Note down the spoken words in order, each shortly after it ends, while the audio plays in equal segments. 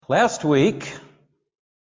Last week,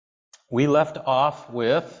 we left off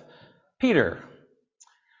with Peter.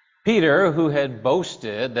 Peter, who had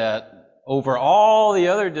boasted that over all the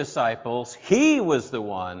other disciples, he was the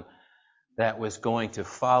one that was going to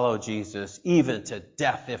follow Jesus, even to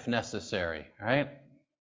death if necessary, right?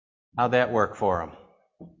 How'd that work for him?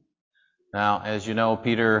 Now, as you know,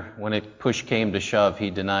 Peter, when push came to shove, he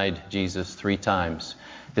denied Jesus 3 times.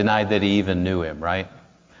 Denied that he even knew him, right?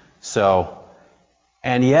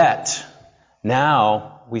 And yet,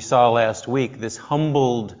 now, we saw last week, this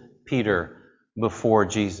humbled Peter before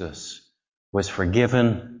Jesus was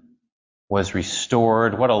forgiven, was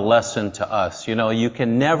restored. What a lesson to us. You know, you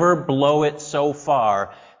can never blow it so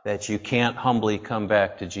far that you can't humbly come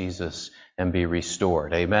back to Jesus and be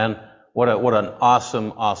restored. Amen? What an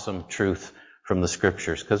awesome, awesome truth from the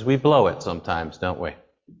Scriptures, because we blow it sometimes, don't we?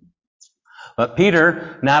 But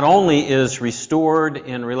Peter not only is restored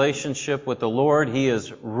in relationship with the Lord, he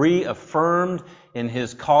is reaffirmed in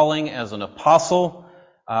his calling as an apostle.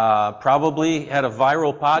 Probably had a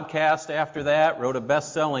viral podcast after that, wrote a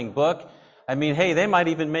best-selling book. I mean, hey, they might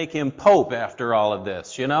even make him Pope after all of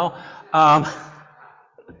this, you know? But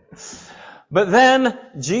then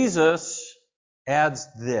Jesus adds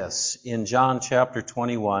this in John chapter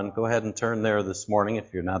 21. Go ahead and turn there this morning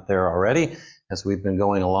if you're not there already, as we've been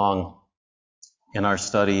going along in our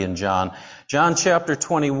study in John. John chapter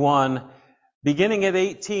 21, beginning at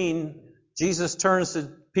 18, Jesus turns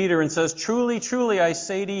to Peter and says, "Truly, truly, I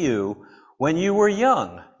say to you, when you were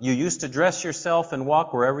young, you used to dress yourself and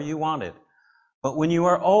walk wherever you wanted. But when you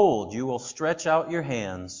are old, you will stretch out your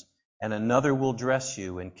hands, and another will dress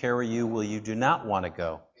you and carry you where you do not want to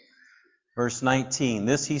go." Verse 19,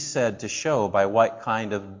 this he said to show by what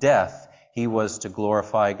kind of death he was to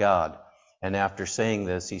glorify God. And after saying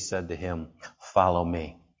this, he said to him, "Follow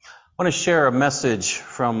me." I want to share a message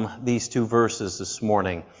from these 2 verses this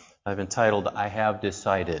morning. I've entitled, I Have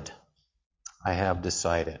Decided. I have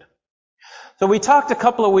decided. So we talked a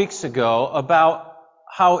couple of weeks ago about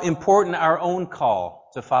how important our own call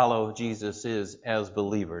to follow Jesus is as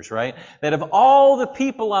believers, right? That of all the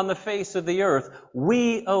people on the face of the earth,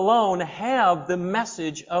 we alone have the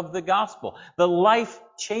message of the gospel, the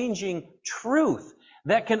life-changing truth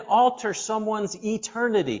that can alter someone's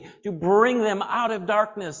eternity, to bring them out of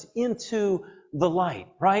darkness into the light,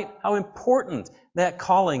 right? How important that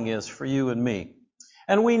calling is for you and me.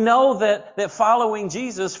 And we know that following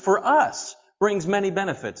Jesus for us brings many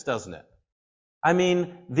benefits, doesn't it? I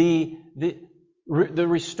mean, the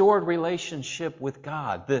restored relationship with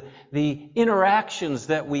God, the interactions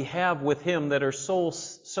that we have with Him that are so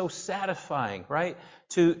satisfying, right,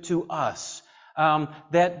 to us,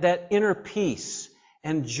 that inner peace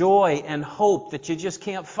and joy and hope that you just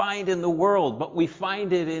can't find in the world, but we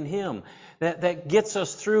find it in Him, that gets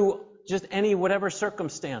us through just whatever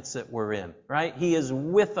circumstance that we're in, right? He is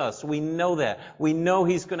with us. We know that. We know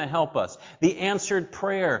He's going to help us. The answered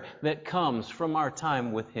prayer that comes from our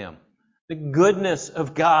time with Him. The goodness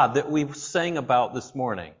of God that we sang about this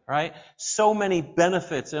morning, right? So many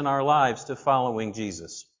benefits in our lives to following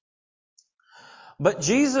Jesus. But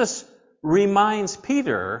Jesus reminds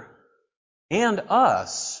Peter and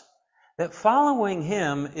us that following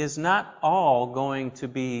Him is not all going to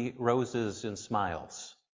be roses and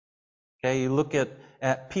smiles. Okay, you look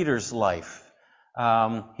at Peter's life.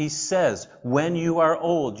 He says, when you are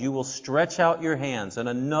old, you will stretch out your hands, and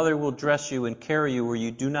another will dress you and carry you where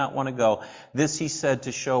you do not want to go. This he said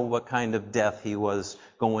to show what kind of death he was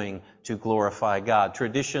going to glorify God.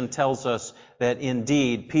 Tradition tells us that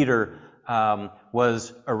indeed Peter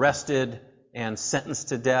was arrested and sentenced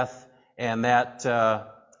to death, and that,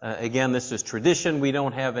 again, this is tradition. We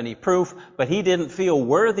don't have any proof, but he didn't feel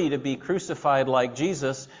worthy to be crucified like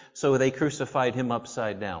Jesus, so they crucified him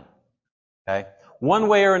upside down. Okay? One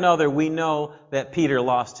way or another, we know that Peter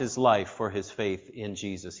lost his life for his faith in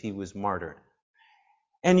Jesus. He was martyred.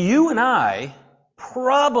 And you and I,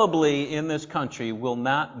 probably in this country, will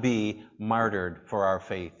not be martyred for our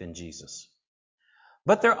faith in Jesus.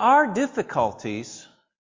 But there are difficulties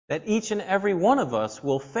that each and every one of us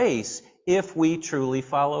will face if we truly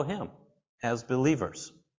follow Him as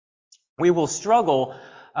believers. We will struggle,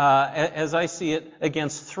 as I see it,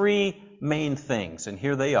 against 3 main things. And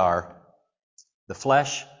here they are: the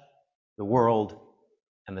flesh, the world,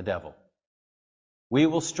 and the devil. We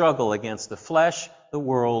will struggle against the flesh, the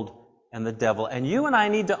world, and the devil. And you and I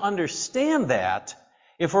need to understand that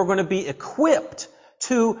if we're going to be equipped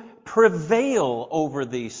to prevail over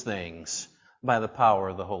these things by the power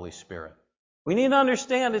of the Holy Spirit. We need to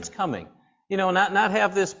understand it's coming. Not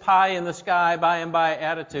have this pie in the sky by and by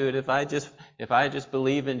attitude. If I just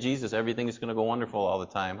believe in Jesus, everything is going to go wonderful all the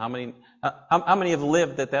time. How many have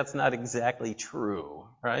lived that that's not exactly true,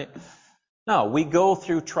 right? No, we go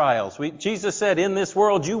through trials. Jesus said, in this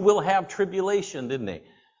world you will have tribulation, didn't he?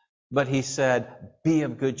 But he said, be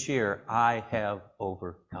of good cheer. I have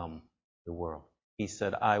overcome the world. He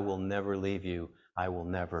said, I will never leave you. I will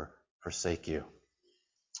never forsake you.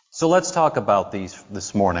 So let's talk about these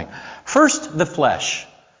this morning. First, the flesh.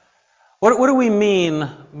 What do we mean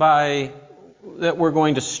by that we're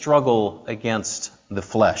going to struggle against the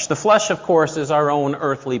flesh? The flesh, of course, is our own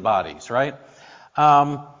earthly bodies, right?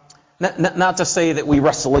 Not to say that we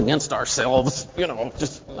wrestle against ourselves,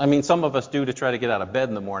 some of us do to try to get out of bed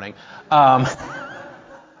in the morning. But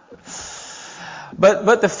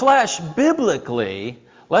the flesh, biblically,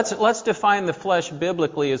 let's define the flesh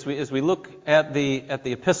biblically as we look at the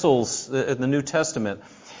epistles in the New Testament.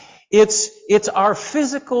 It's our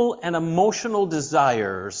physical and emotional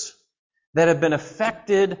desires that have been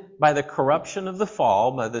affected by the corruption of the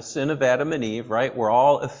fall, by the sin of Adam and Eve, right? We're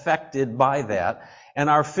all affected by that. And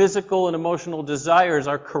our physical and emotional desires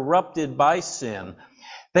are corrupted by sin.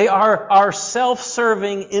 They are our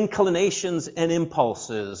self-serving inclinations and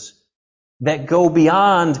impulses that go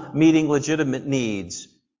beyond meeting legitimate needs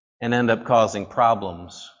and end up causing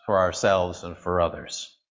problems for ourselves and for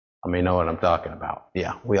others. You know what I'm talking about.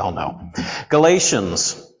 Yeah, we all know.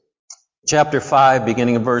 Galatians chapter 5,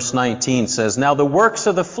 beginning of verse 19 says, now the works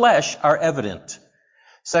of the flesh are evident.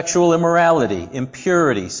 Sexual immorality,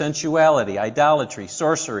 impurity, sensuality, idolatry,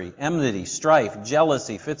 sorcery, enmity, strife,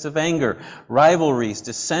 jealousy, fits of anger, rivalries,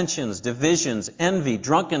 dissensions, divisions, envy,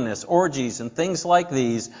 drunkenness, orgies, and things like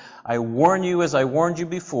these. I warn you, as I warned you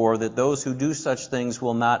before, that those who do such things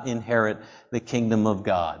will not inherit the kingdom of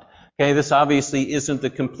God. Okay, this obviously isn't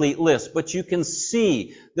the complete list, but you can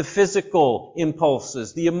see the physical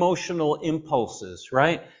impulses, the emotional impulses,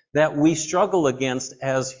 right, that we struggle against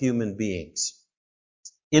as human beings.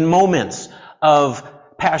 In moments of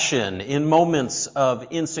passion, in moments of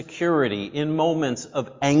insecurity, in moments of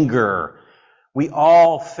anger, we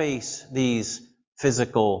all face these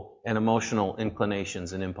physical and emotional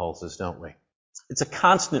inclinations and impulses, don't we? It's a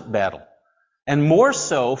constant battle. And more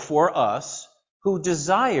so for us who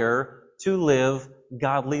desire to live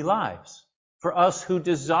godly lives. For us who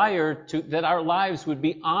desire that our lives would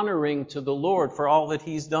be honoring to the Lord for all that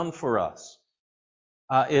He's done for us.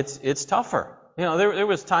 It's tougher. There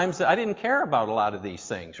was times that I didn't care about a lot of these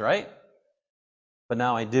things, right? But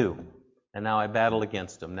now I do. And now I battle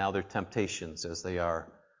against them. Now they're temptations as they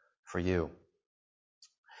are for you.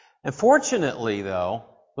 And fortunately, though,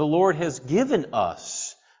 the Lord has given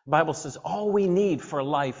us, the Bible says, all we need for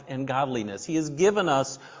life and godliness. He has given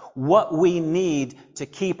us what we need to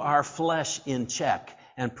keep our flesh in check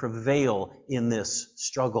and prevail in this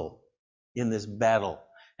struggle, in this battle.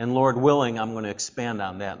 And Lord willing, I'm going to expand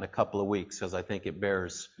on that in a couple of weeks because I think it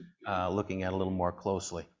bears looking at a little more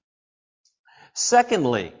closely.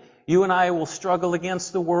 Secondly, you and I will struggle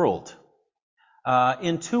against the world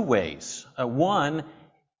in two ways. One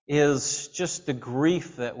is just the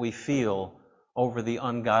grief that we feel over the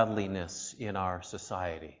ungodliness in our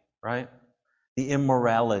society, right? The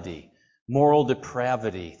immorality, moral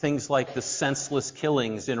depravity, things like the senseless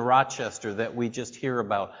killings in Rochester that we just hear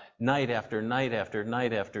about night after night after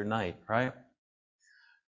night after night, right?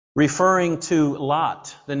 Referring to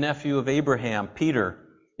Lot, the nephew of Abraham, Peter,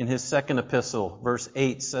 in his second epistle, verse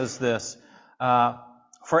 8 says this,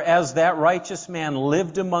 for as that righteous man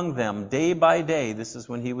lived among them day by day, this is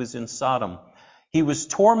when he was in Sodom, he was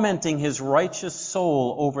tormenting his righteous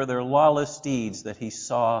soul over their lawless deeds that he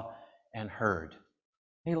saw and heard.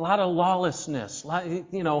 A lot of lawlessness,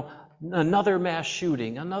 another mass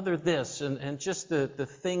shooting, another this, and just the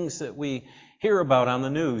things that we hear about on the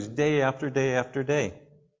news day after day after day.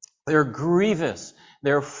 They're grievous.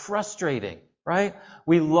 They're frustrating, right?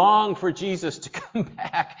 We long for Jesus to come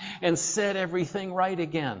back and set everything right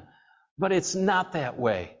again. But it's not that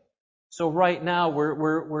way. So right now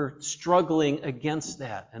we're struggling against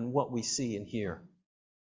that and what we see and hear.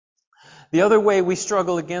 The other way we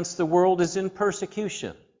struggle against the world is in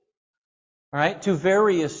persecution. All right, to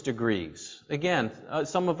various degrees. Again,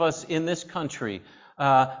 some of us in this country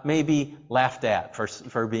may be laughed at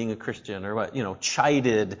for being a Christian, or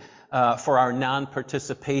chided for our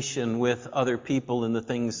non-participation with other people in the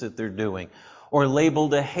things that they're doing, or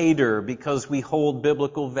labeled a hater because we hold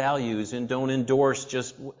biblical values and don't endorse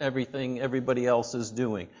just everything everybody else is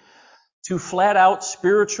doing. To flat out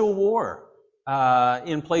spiritual war.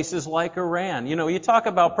 In places like Iran. You talk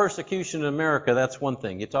about persecution in America, that's one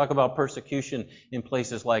thing. You talk about persecution in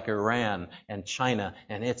places like Iran and China,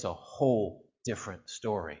 and it's a whole different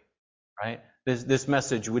story, right? This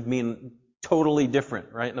message would mean totally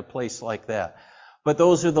different, right, in a place like that. But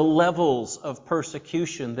those are the levels of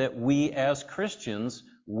persecution that we as Christians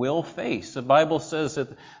will face. The Bible says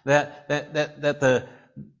that the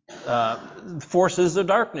forces of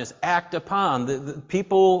darkness act upon. The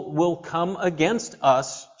people will come against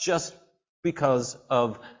us just because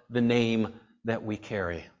of the name that we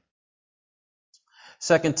carry.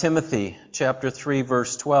 2 Timothy chapter 3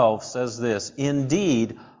 verse 12 says this,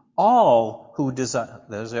 "Indeed, all who desire,"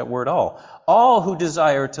 there's that word all who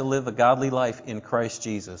desire to live a godly life in Christ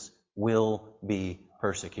Jesus will be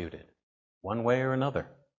persecuted, one way or another.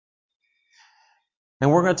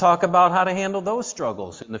 And we're going to talk about how to handle those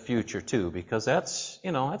struggles in the future too, because that's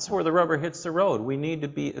where the rubber hits the road. We need to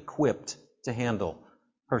be equipped to handle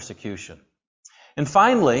persecution. And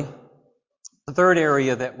finally, the third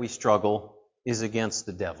area that we struggle is against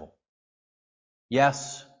the devil.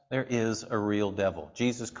 Yes, there is a real devil.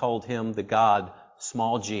 Jesus called him the God,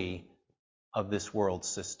 small g, of this world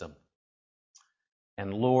system.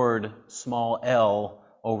 And Lord, small l,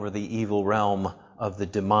 over the evil realm of the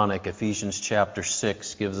demonic. Ephesians chapter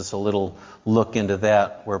 6 gives us a little look into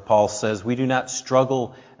that, where Paul says, we do not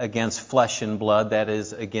struggle against flesh and blood, that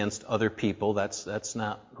is, against other people. That's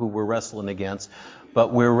not who we're wrestling against.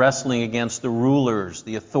 But we're wrestling against the rulers,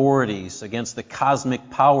 the authorities, against the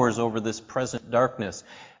cosmic powers over this present darkness,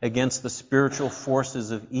 against the spiritual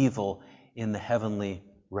forces of evil in the heavenly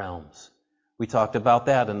realms. We talked about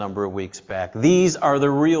that a number of weeks back. These are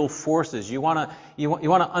the real forces. You want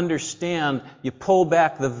to understand, you pull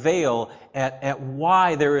back the veil at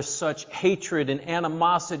why there is such hatred and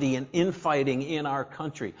animosity and infighting in our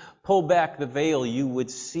country. Pull back the veil, you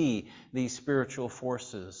would see these spiritual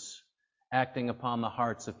forces acting upon the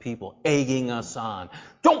hearts of people, egging us on.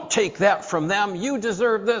 Don't take that from them. You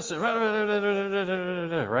deserve this.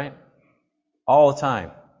 Right? All the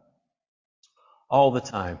time. All the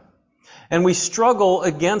time. And we struggle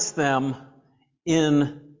against them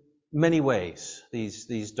in many ways,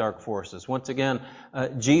 these dark forces. Once again,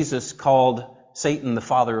 Jesus called Satan the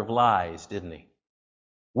father of lies, didn't he?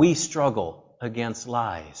 We struggle against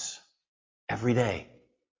lies every day.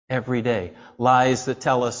 Every day. Lies that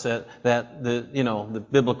tell us that the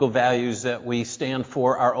biblical values that we stand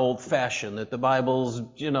for are old-fashioned, that the Bible's,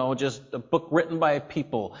 just a book written by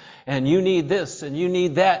people, and you need this, and you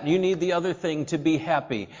need that, and you need the other thing to be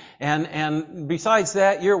happy. And besides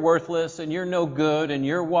that, you're worthless, and you're no good, and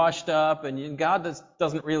you're washed up, and God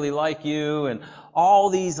doesn't really like you, and all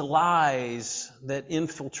these lies that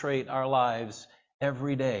infiltrate our lives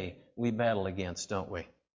every day we battle against, don't we?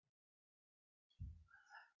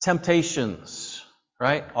 Temptations,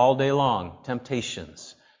 right? All day long,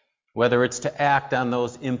 temptations. Whether it's to act on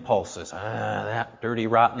those impulses, that dirty,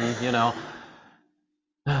 rotten,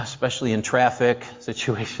 especially in traffic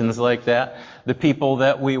situations like that. The people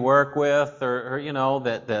that we work with or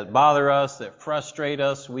that bother us, that frustrate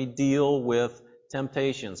us, we deal with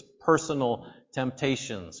temptations, personal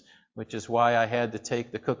temptations, which is why I had to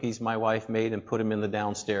take the cookies my wife made and put them in the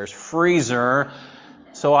downstairs freezer,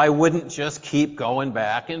 so I wouldn't just keep going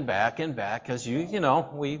back and back and back, because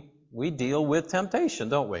we deal with temptation,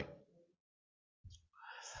 don't we?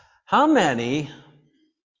 How many,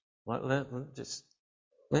 just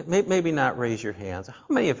maybe not raise your hands, how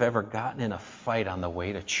many have ever gotten in a fight on the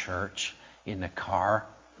way to church in the car?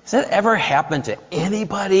 Has that ever happened to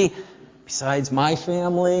anybody besides my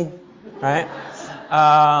family? Right?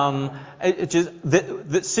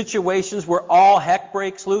 The situations where all heck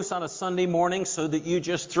breaks loose on a Sunday morning so that you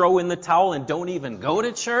just throw in the towel and don't even go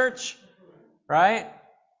to church, right?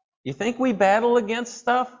 You think we battle against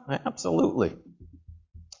stuff? Absolutely.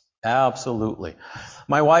 Absolutely.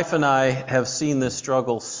 My wife and I have seen this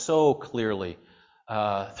struggle so clearly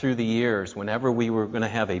through the years. Whenever we were going to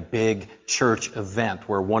have a big church event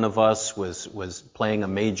where one of us was playing a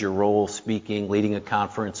major role, speaking, leading a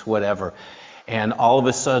conference, whatever, and all of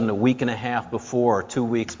a sudden, a week and a half before, or 2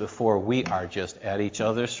 weeks before, we are just at each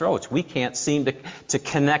other's throats. We can't seem to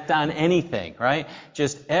connect on anything, right?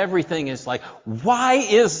 Just everything is like,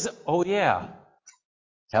 oh yeah,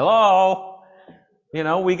 hello?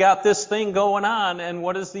 We got this thing going on, and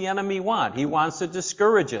what does the enemy want? He wants to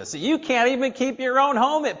discourage us. You can't even keep your own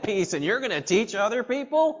home at peace, and you're going to teach other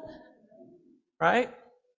people? Right?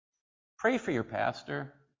 Pray for your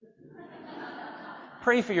pastor.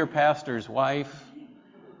 Pray for your pastor's wife.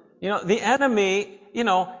 The enemy,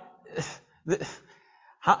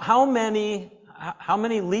 how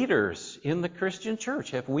many leaders in the Christian church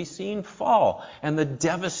have we seen fall, and the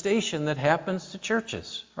devastation that happens to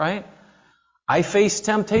churches, right? I face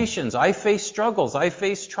temptations. I face struggles. I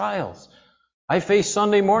face trials. I face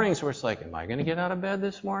Sunday mornings where it's like, am I going to get out of bed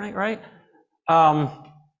this morning, right?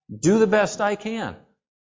 Do the best I can.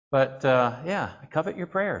 But, I covet your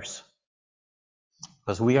prayers.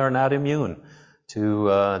 Because we are not immune to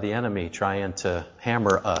the enemy trying to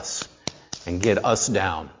hammer us and get us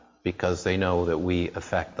down, because they know that we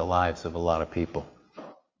affect the lives of a lot of people.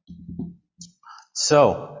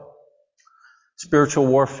 So, spiritual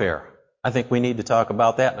warfare. I think we need to talk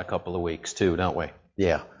about that in a couple of weeks too, don't we?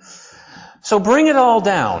 Yeah. So bring it all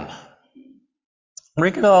down.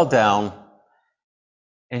 Bring it all down.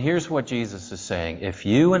 And here's what Jesus is saying. If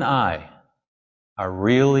you and I are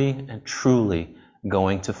really and truly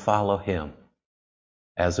going to follow Him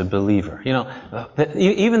as a believer,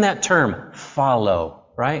 even that term, follow,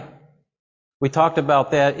 right? We talked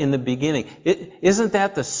about that in the beginning. Isn't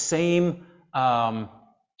that the same term,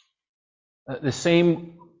 the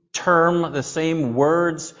same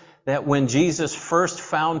words that when Jesus first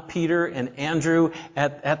found Peter and Andrew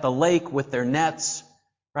at the lake with their nets,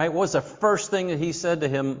 right? What was the first thing that He said to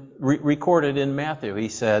him, recorded in Matthew? He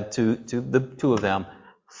said to the two of them,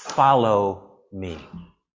 follow me,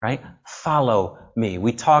 right? Follow me.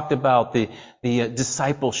 We talked about the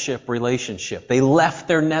discipleship relationship. They left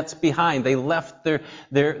their nets behind. They left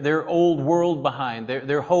their old world behind,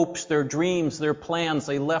 their hopes, their dreams, their plans.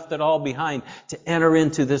 They left it all behind to enter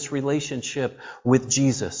into this relationship with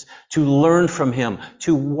Jesus, to learn from Him,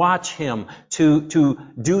 to watch Him, to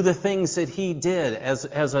do the things that He did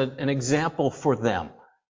as an example for them.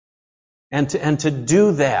 And to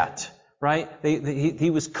do that, right? He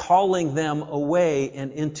was calling them away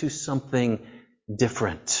and into something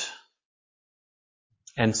different.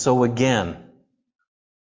 And so again,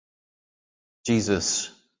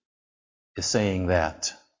 Jesus is saying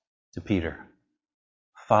that to Peter.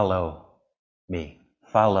 Follow me.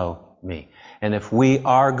 Follow me. And if we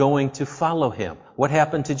are going to follow Him, what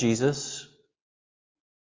happened to Jesus?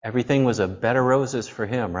 Everything was a bed of roses for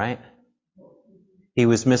Him, right? He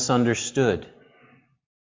was misunderstood.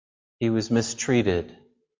 He was mistreated.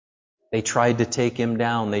 They tried to take Him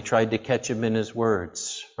down. They tried to catch Him in His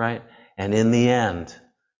words, right? And in the end,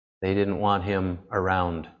 they didn't want Him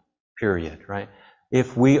around, period, right?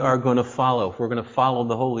 If we are going to follow, if we're going to follow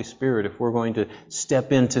the Holy Spirit, if we're going to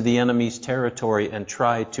step into the enemy's territory and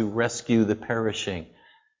try to rescue the perishing,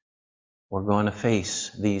 we're going to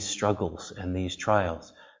face these struggles and these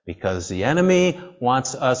trials, because the enemy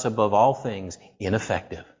wants us above all things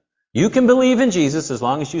ineffective. You can believe in Jesus as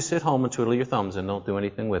long as you sit home and twiddle your thumbs and don't do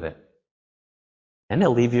anything with it. And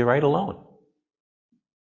He'll leave you right alone.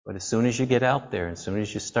 But as soon as you get out there, as soon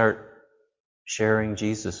as you start sharing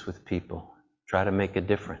Jesus with people, try to make a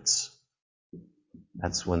difference,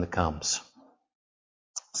 that's when it comes.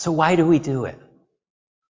 So why do we do it?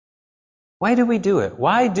 Why do we do it?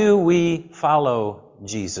 Why do we follow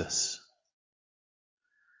Jesus?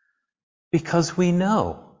 Because we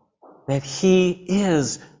know that He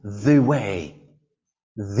is the way,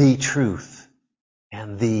 the truth,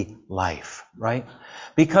 and the life, right?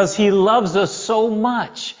 Because He loves us so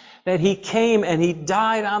much that He came and He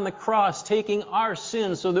died on the cross, taking our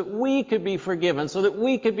sins so that we could be forgiven, so that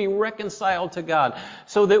we could be reconciled to God,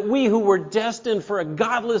 so that we who were destined for a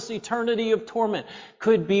godless eternity of torment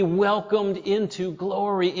could be welcomed into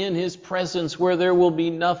glory in His presence, where there will be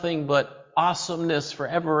nothing but awesomeness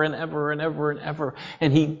forever and ever and ever and ever.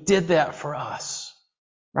 And He did that for us,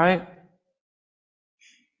 right?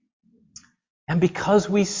 And because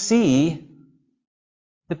we see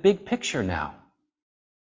the big picture now.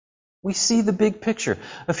 We see the big picture.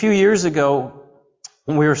 A few years ago,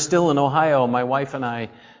 when we were still in Ohio, my wife and I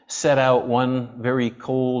set out one very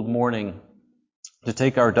cold morning to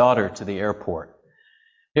take our daughter to the airport.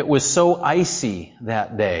 It was so icy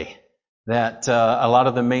that day that a lot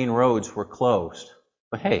of the main roads were closed.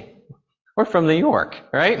 But hey, we're from New York,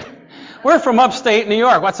 right? We're from upstate New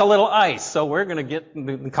York. What's a little ice? So we're going to get in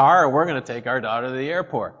the car and we're going to take our daughter to the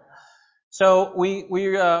airport. So we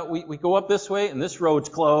go up this way and this road's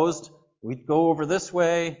closed. We go over this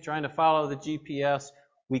way, trying to follow the GPS.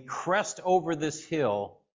 We crest over this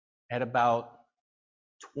hill at about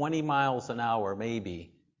 20 miles an hour,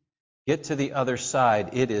 maybe. Get to the other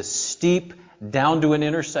side. It is steep down to an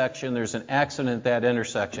intersection. There's an accident at that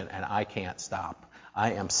intersection, and I can't stop.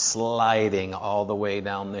 I am sliding all the way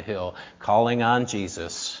down the hill, calling on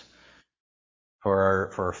Jesus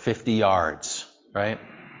for 50 yards, right?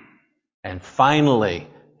 And finally,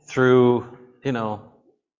 through,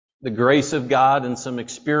 the grace of God and some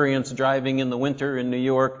experience driving in the winter in New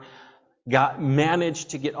York,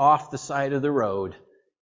 managed to get off the side of the road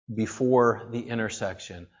before the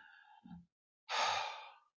intersection.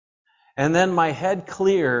 And then my head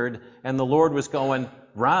cleared, and the Lord was going,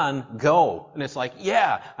 Ron, go. And it's like,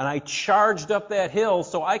 yeah. And I charged up that hill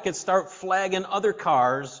so I could start flagging other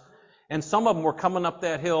cars. And some of them were coming up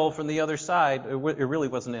that hill from the other side. It really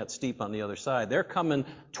wasn't that steep on the other side. They're coming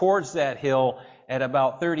towards that hill at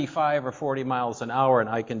about 35 or 40 miles an hour, and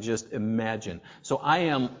I can just imagine. So I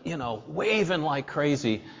am, waving like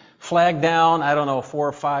crazy. Flagged down,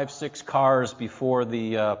 4, 5, 6 cars before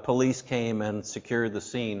the police came and secured the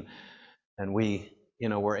scene. And we,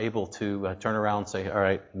 were able to turn around and say, all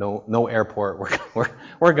right, no airport.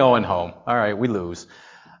 We're going home. All right, we lose.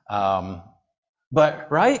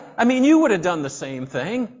 But, right? You would have done the same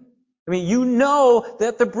thing.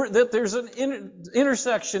 That there's an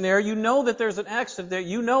intersection there. You know that there's an exit there.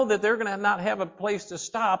 You know that they're going to not have a place to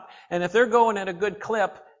stop. And if they're going at a good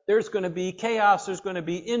clip, there's going to be chaos. There's going to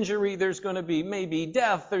be injury. There's going to be maybe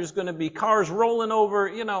death. There's going to be cars rolling over.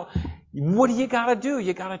 What do you got to do?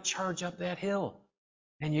 You got to charge up that hill.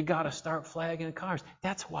 And you got to start flagging cars.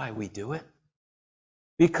 That's why we do it.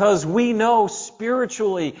 Because we know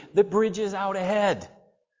spiritually the bridge is out ahead.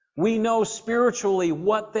 We know spiritually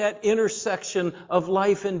what that intersection of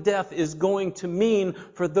life and death is going to mean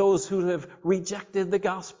for those who have rejected the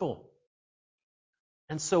gospel.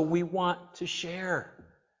 And so we want to share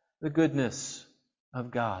the goodness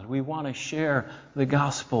of God. We want to share the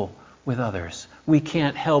gospel with others. We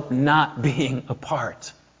can't help not being a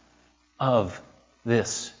part of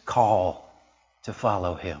this call to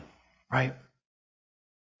follow Him, right?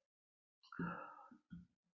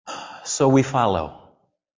 So we follow.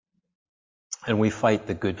 And we fight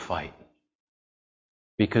the good fight.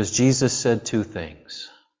 Because Jesus said 2 things.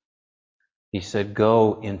 He said,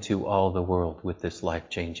 go into all the world with this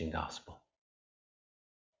life-changing gospel.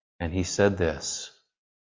 And He said this,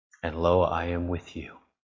 and lo, I am with you,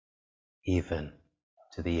 even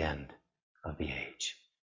to the end of the age.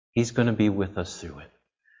 He's going to be with us through it.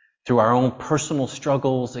 Through our own personal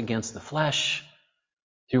struggles against the flesh,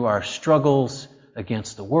 through our struggles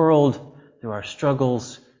against the world, through our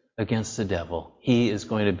struggles against the devil. He is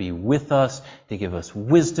going to be with us to give us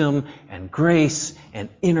wisdom and grace and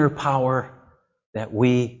inner power that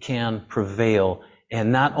we can prevail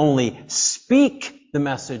and not only speak the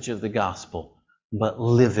message of the gospel, but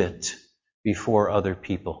live it before other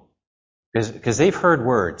people. Because they've heard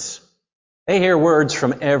words. They hear words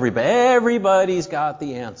from everybody. Everybody's got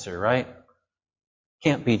the answer, right?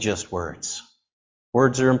 Can't be just words.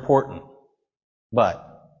 Words are important, but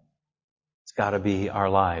it's got to be our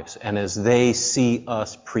lives. And as they see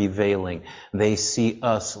us prevailing, they see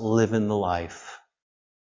us living the life,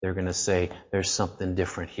 they're going to say, there's something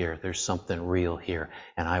different here. There's something real here.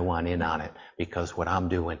 And I want in on it because what I'm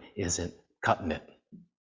doing isn't cutting it.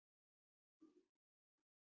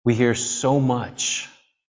 We hear so much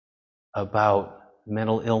about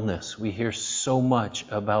mental illness. We hear so much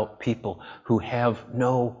about people who have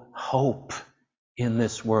no hope in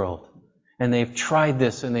this world. And they've tried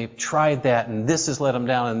this and they've tried that, and this has let them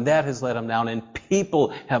down and that has let them down, and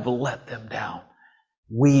people have let them down.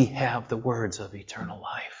 We have the words of eternal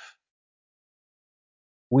life.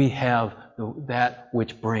 We have that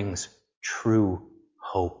which brings true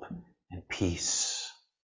hope and peace.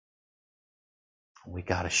 We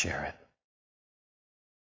got to share it.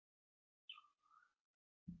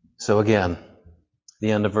 So again,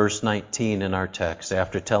 the end of verse 19 in our text,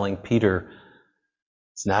 after telling Peter,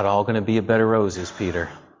 it's not all going to be a bed of roses, Peter.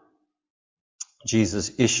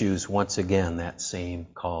 Jesus issues once again that same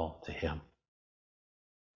call to him.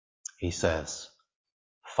 He says,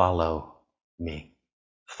 follow me.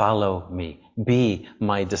 Follow me. Be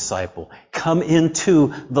my disciple. Come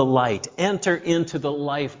into the light. Enter into the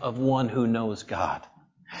life of one who knows God.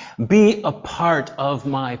 Be a part of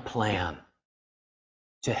my plan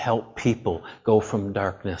to help people go from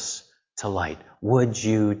darkness to light. Would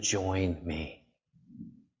you join me?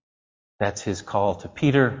 That's his call to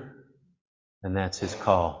Peter, and that's his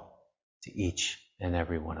call to each and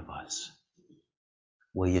every one of us.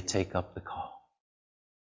 Will you take up the call?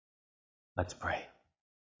 Let's pray.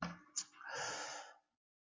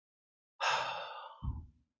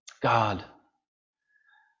 God,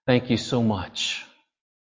 thank you so much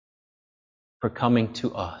for coming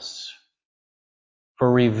to us,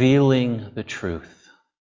 for revealing the truth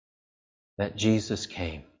that Jesus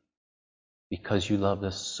came because you loved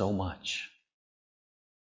us so much,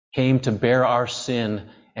 came to bear our sin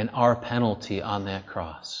and our penalty on that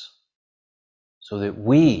cross so that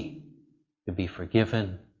we could be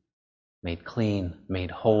forgiven, made clean,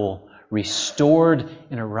 made whole, restored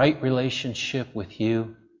in a right relationship with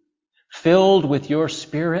you, filled with your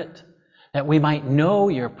Spirit, that we might know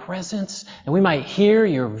your presence and we might hear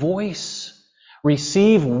your voice,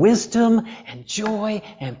 receive wisdom and joy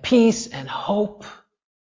and peace and hope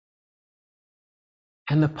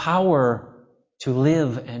and the power to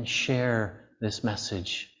live and share this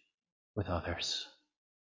message with others.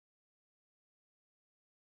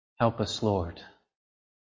 Help us, Lord,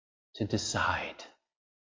 to decide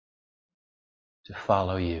to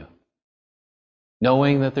follow you,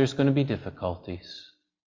 knowing that there's going to be difficulties,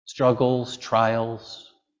 struggles,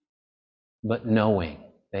 trials, but knowing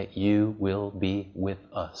that you will be with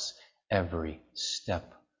us every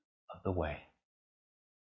step of the way,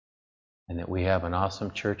 and that we have an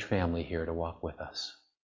awesome church family here to walk with us.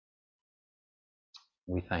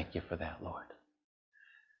 We thank you for that, Lord.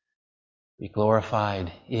 Be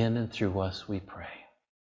glorified in and through us, we pray.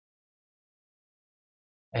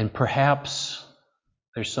 And perhaps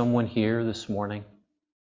there's someone here this morning,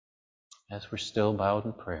 as we're still bowed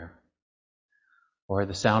in prayer, or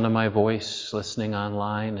the sound of my voice listening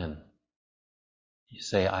online, and you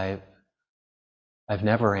say, I've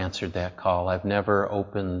never answered that call. I've never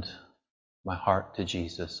opened my heart to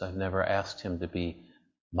Jesus. I've never asked Him to be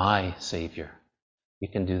my Savior. You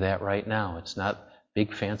can do that right now. It's not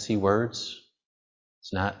big fancy words.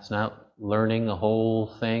 It's not learning the whole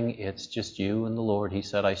thing. It's just you and the Lord. He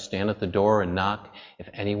said, I stand at the door and knock. If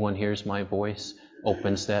anyone hears my voice,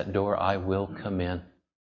 opens that door, I will come in.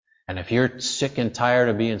 And if you're sick and tired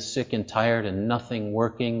of being sick and tired and nothing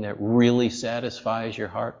working that really satisfies your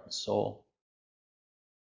heart and soul,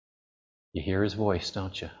 you hear His voice,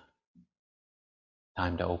 don't you?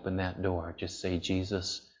 Time to open that door. Just say,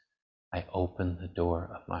 Jesus, I open the door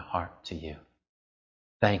of my heart to you.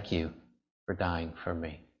 Thank you for dying for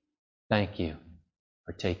me. Thank you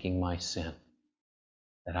for taking my sin,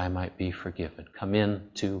 that I might be forgiven. Come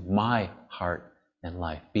into my heart and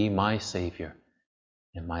life. Be my Savior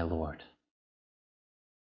and my Lord.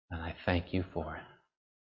 And I thank you for it.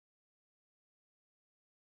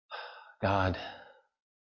 God,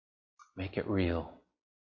 make it real.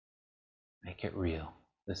 Make it real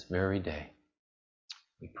this very day.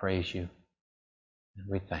 We praise you and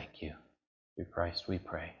we thank you. Through Christ we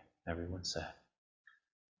pray. Everyone said,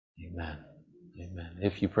 amen. Amen.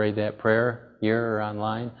 If you prayed that prayer here or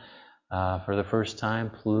online for the first time,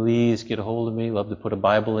 please get a hold of me. Love to put a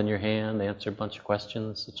Bible in your hand, answer a bunch of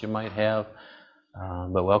questions that you might have.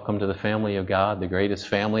 But welcome to the family of God, the greatest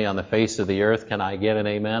family on the face of the earth. Can I get an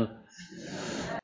amen?